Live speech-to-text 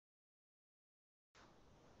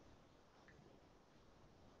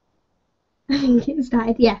I think it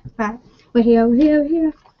started. Yeah, right. We're here, we're here, we're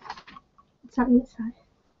here. It's happening inside.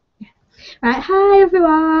 Yeah. Right, hi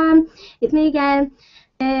everyone. It's me again.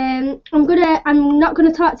 I'm not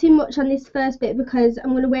gonna talk too much on this first bit because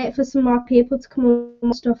I'm gonna wait for some more people to come on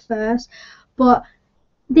and stuff first. But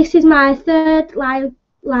this is my third live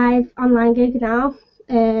online gig now.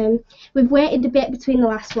 We've waited a bit between the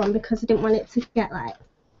last one because I didn't want it to get like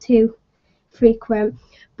too frequent.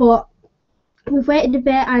 But we've waited a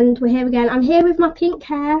bit and we're here again. I'm here with my pink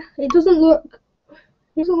hair. It doesn't look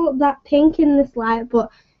that pink in this light,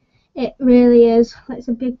 but it really is. It's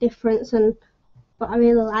a big difference, but I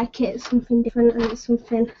really like it. It's something different and it's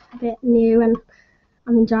something a bit new, and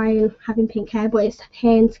I'm enjoying having pink hair, but it's a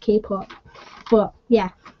pain to keep up. But yeah,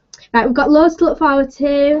 right, we've got loads to look forward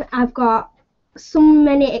to. I've got so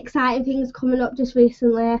many exciting things coming up just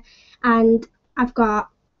recently, and I've got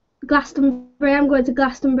Glastonbury. I'm going to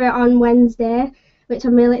Glastonbury on Wednesday, which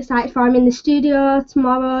I'm really excited for. I'm in the studio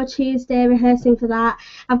tomorrow, Tuesday, rehearsing for that.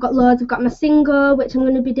 I've got loads. I've got my single, which I'm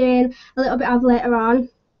going to be doing a little bit of later on,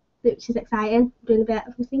 which is exciting. I'm doing a bit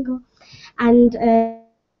of a single, and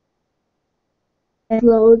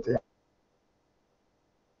loads.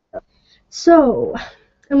 So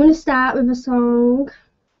I'm going to start with a song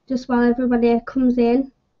just while everybody comes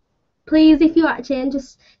in. Please, if you're watching,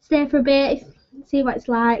 just stay for a bit, see what it's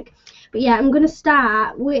like. But yeah, I'm going to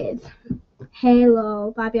start with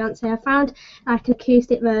Halo by Beyonce. I found like an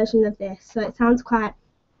acoustic version of this, so it sounds quite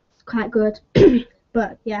good.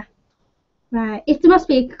 But yeah, right. If my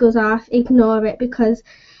speaker goes off, ignore it, because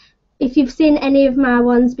if you've seen any of my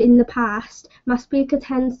ones in the past, my speaker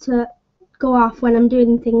tends to go off when I'm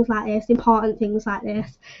doing things like this, important things like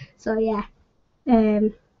this. So yeah,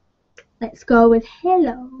 let's go with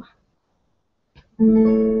Halo.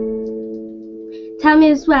 Tell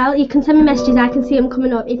me as well, you can send me messages, I can see them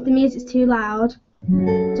coming up. If the music's too loud,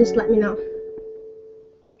 just let me know.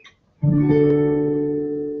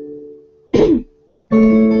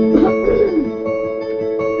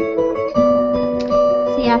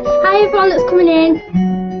 So yeah, hi everyone that's coming in.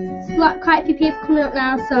 There's quite a few people coming up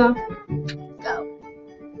now, so let's go.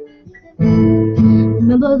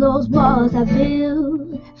 Remember those walls I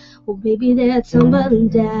built? Well, baby, they're tumbling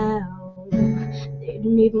down. They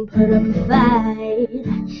didn't even put up a fight.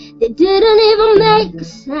 They didn't even make a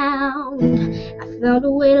sound. I found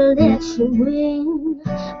a way to let you win,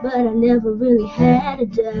 but I never really had a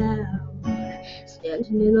doubt.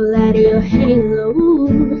 Standing in the light of your halo, I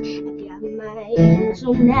got my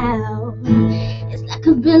angel now. It's like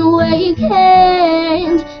I've been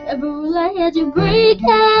awakened. Every rule I had you breaking.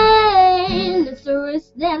 It's a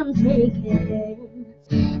risk that I'm taking.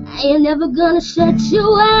 I ain't never gonna shut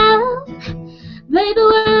you out. Baby,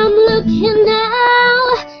 where I'm looking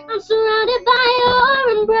now, I'm surrounded by your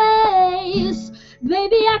embrace.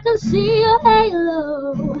 Baby, I can see your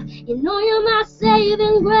halo. You know you're my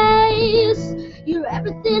saving grace. You're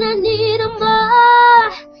everything I need and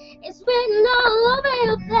more. It's written all over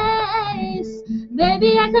your face.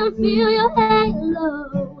 Baby, I can feel your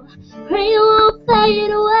halo. Pray you won't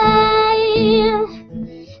fade away.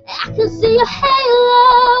 I can see your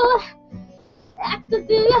halo. I can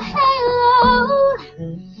feel your halo.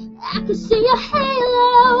 I can see your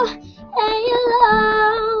halo.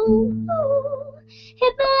 Halo.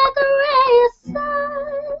 Hit me like a ray of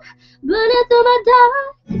sun, burning through my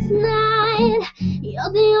darkest night.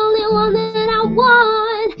 You're the only one that I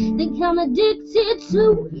want. Think I'm addicted to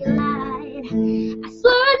your light. I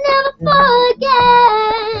swear I'd never fall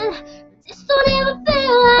again. This don't even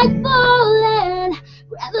feel like falling.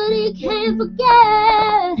 Gravity can't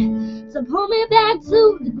forget. So pull me back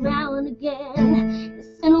to the ground again.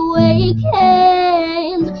 It's an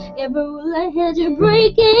awakened. Every rule I had you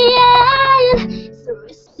breaking. It's a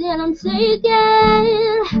risk that I'm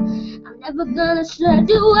taking. I'm never gonna shut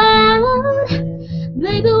you out.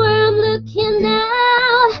 Baby, where I'm looking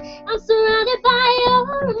now, I'm surrounded by your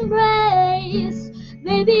embrace.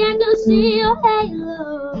 Baby, I can see your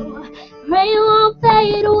halo. Pray you won't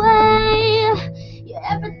fade away. You're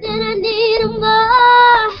everything I need and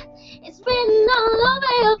more. It's written all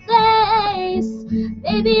over your face.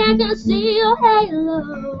 Baby, I can see your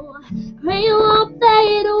halo. Pray you won't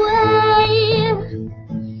fade away.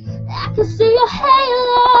 I can see your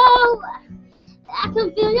halo. I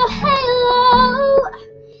can feel your halo.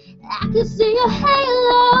 I can see your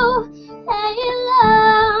halo. Halo.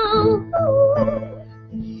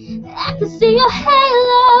 I can see your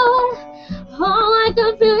halo. Oh, I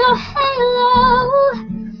can feel your halo.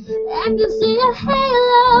 I can see your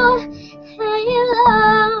halo. Halo.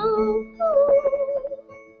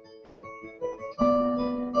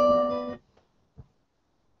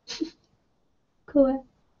 Cool.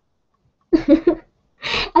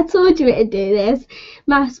 told you it'd do this.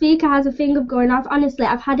 My speaker has a thing of going off. Honestly,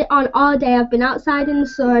 I've had it on all day. I've been outside in the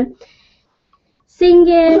sun,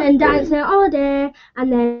 singing and dancing all day,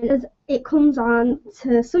 and then as it comes on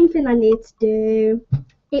to something I need to do,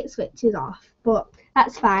 it switches off. But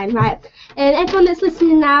that's fine, right? And everyone that's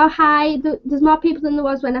listening now, hi. There's more people than there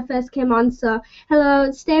was when I first came on, so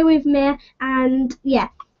hello, stay with me, and yeah.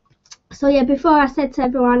 So yeah, before I said to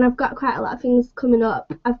everyone, I've got quite a lot of things coming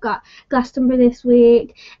up. I've got Glastonbury this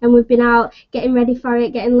week, and we've been out getting ready for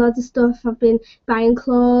it, getting loads of stuff. I've been buying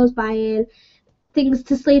clothes, buying things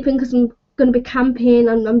to sleep in because I'm going to be camping,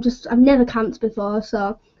 and I've never camped before,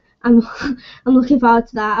 so I'm I'm looking forward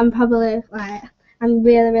to that. I'm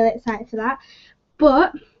really excited for that.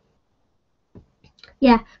 But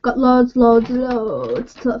yeah, got loads to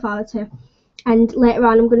look forward to. And later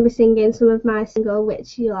on I'm going to be singing some of my single,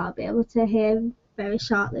 which you'll all be able to hear very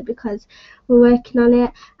shortly because we're working on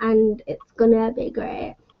it and it's going to be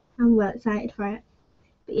great. I'm well excited for it.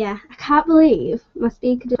 But yeah, I can't believe my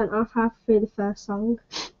speaker just went off half through the first song.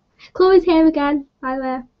 Chloe's here again, by the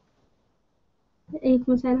way. Are you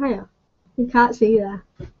come saying hi? You can't see there.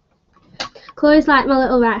 Chloe's like my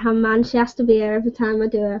little right hand man. She has to be here every time I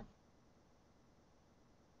do a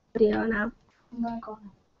video now. I'm gonna go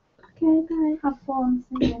now. Okay, bye. Have fun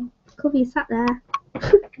singing. Chloe, you sat there.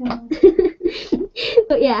 Okay.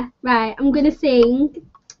 But yeah, right, I'm gonna sing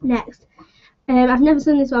next. I've never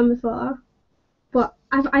sung this one before, but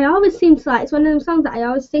I always seem to like, it's one of those songs that I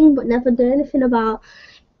always sing but never do anything about.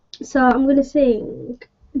 So I'm gonna sing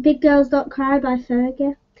Big Girls Don't Cry by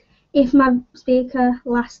Fergie, if my speaker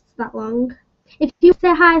lasts that long. If you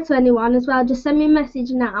say hi to anyone as well, just send me a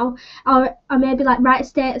message now, or maybe like write a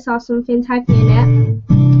status or something, tag me in it,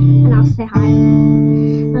 and I'll say hi.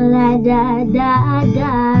 La da da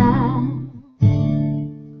da.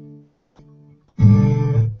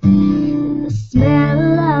 The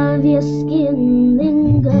smell of your skin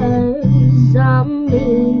lingers on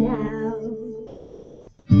me now.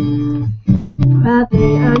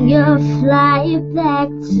 Probably on your flight back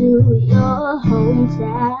to your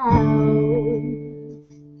hometown.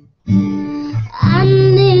 I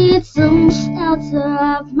need some shelter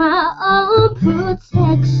of my own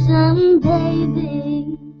protection,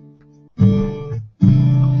 baby.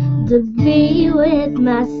 To be with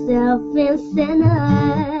myself in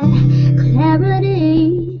center,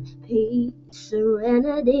 clarity, peace,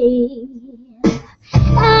 serenity.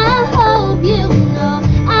 I hope you know,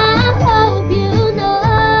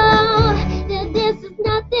 that this is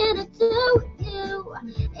nothing to do with you.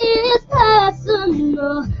 It's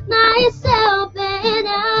personal, myself and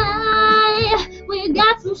I. We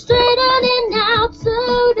got some straightening out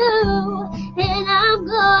to do, and I'm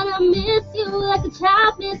gonna miss you like a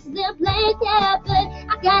child misses their blanket. But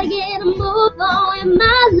I gotta get a move on in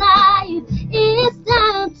my life. It's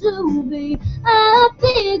time to be a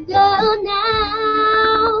big girl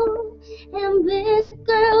now, and big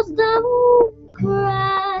girls don't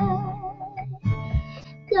cry.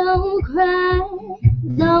 Don't cry,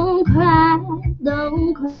 don't cry,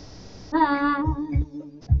 don't cry.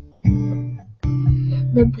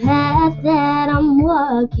 The path that I'm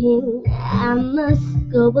walking, I must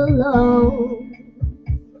go alone.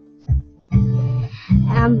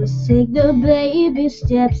 I must take the baby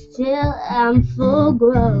steps till I'm full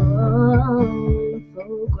grown,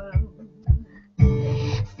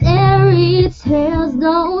 Fairy tales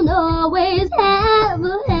don't always have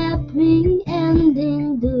a happy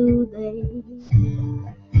ending, do they?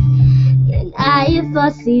 And I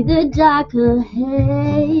foresee the dark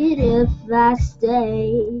ahead if I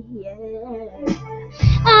stay, yeah.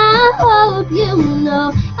 I hope you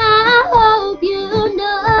know,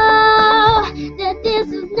 that this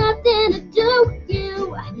has nothing to do with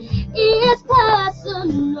you. It's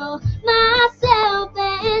personal, myself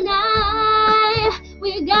and I.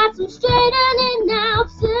 We got some straightening out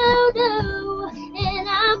to do, and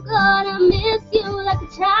I'm gonna miss you like a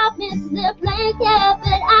child misses their blanket.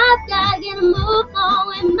 But I've gotta get a move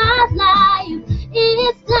on in my life.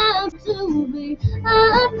 It's time to be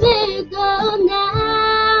a big girl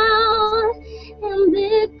now, and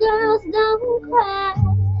big girls don't cry.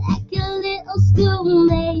 Like a little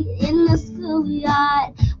schoolmate in the schoolyard,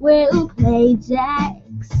 we'll play jacks.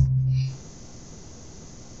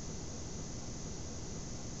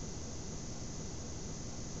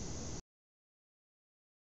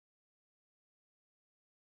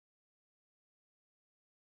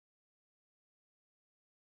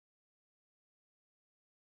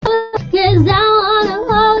 Cause I wanna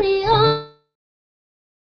hold you on.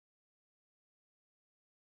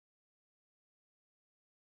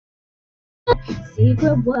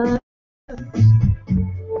 Secret words,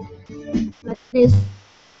 but this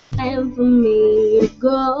time for me to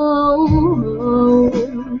go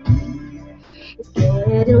home. It's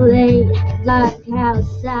getting late, dark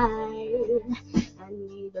outside. I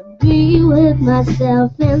need to be with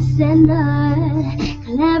myself and center,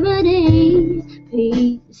 clarity,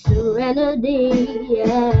 peace, serenity.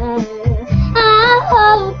 Yeah. I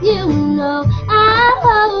hope you know,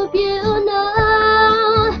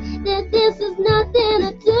 that this is nothing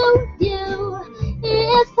to do with you.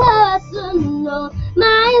 It's personal,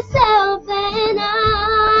 myself and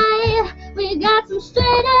I. We got some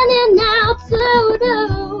straightening out to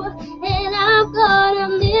do, and I'm gonna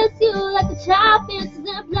miss you like a child misses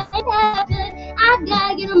a play habit. I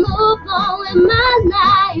gotta get a move on with my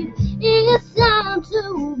life. It's time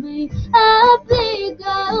to be a big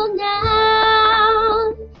girl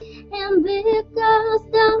now, and big girls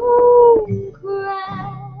don't cry,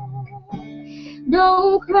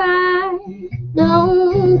 don't cry,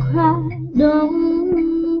 don't cry,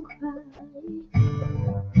 don't cry.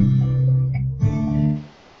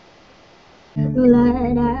 La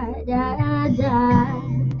da da da.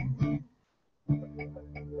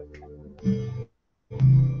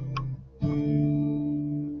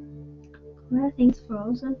 Where are things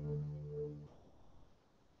frozen?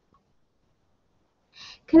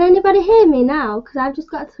 Can anybody hear me now? Because I've just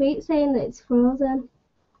got a tweet saying that it's frozen.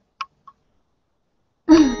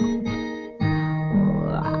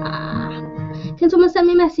 Can someone send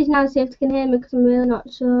me a message now and see if they can hear me? Because I'm really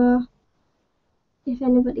not sure if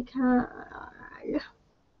anybody can.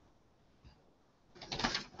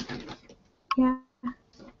 Yeah.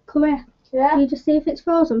 Come here. Yeah. Can you just see if it's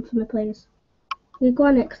frozen for me, please? Can you go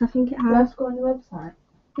on it? Because I think it has. Let's go on your website.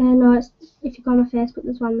 No, it's if you go on my Facebook,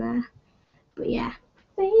 there's one there. But yeah.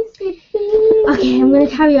 Okay, I'm going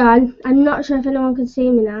to carry on. I'm not sure if anyone can see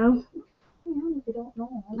me now. If you don't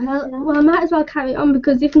know. Well, I might as well carry on,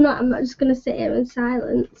 because if not, I'm not just going to sit here in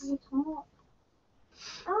silence.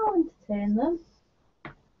 I'll entertain them.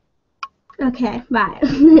 Okay, right.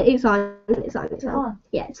 It's on.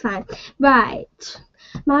 Yeah, it's fine. Right.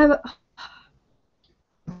 My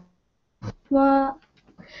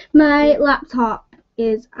laptop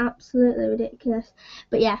is absolutely ridiculous.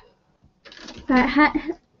 But yeah. Right,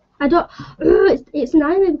 I don't. It's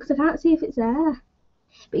annoying me because I can't see if it's there.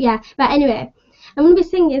 But yeah. Right. Anyway, I'm gonna be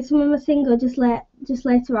singing some of my single just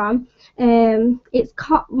later on. It's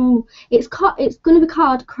gonna be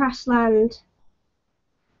called Crash Land.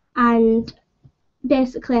 And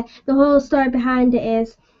basically, the whole story behind it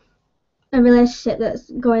is a relationship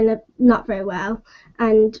that's going not very well,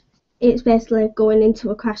 and it's basically going into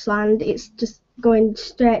a crash land. It's just going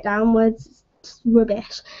straight downwards. It's just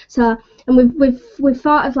rubbish. So, and we've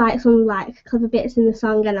thought of like some like clever bits in the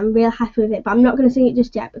song, and I'm real happy with it. But I'm not going to sing it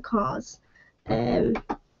just yet because it'll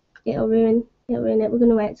ruin it. We're going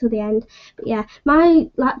to wait till the end. But yeah, my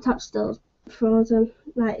laptop's still frozen.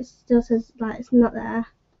 Like it still says like it's not there.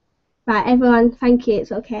 Right, everyone, thank you.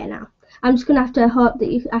 It's okay now. I'm just gonna have to hope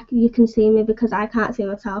that you can see me, because I can't see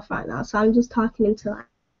myself right now. So I'm just talking into like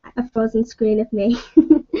a frozen screen of me.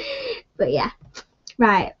 But yeah,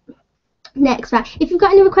 right. Next, right. If you've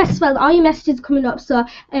got any requests as well, all your messages are coming up. So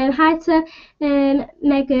hi to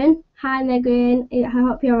Megan. Hi Megan. I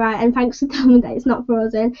hope you're alright, and thanks for telling me that it's not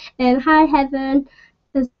frozen. Hi Heaven.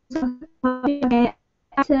 Hi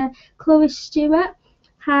to Chloe Stewart.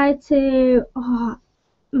 Hi to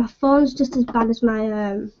my phone's just as bad as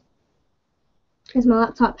my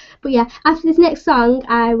laptop. But yeah, after this next song,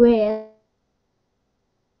 I will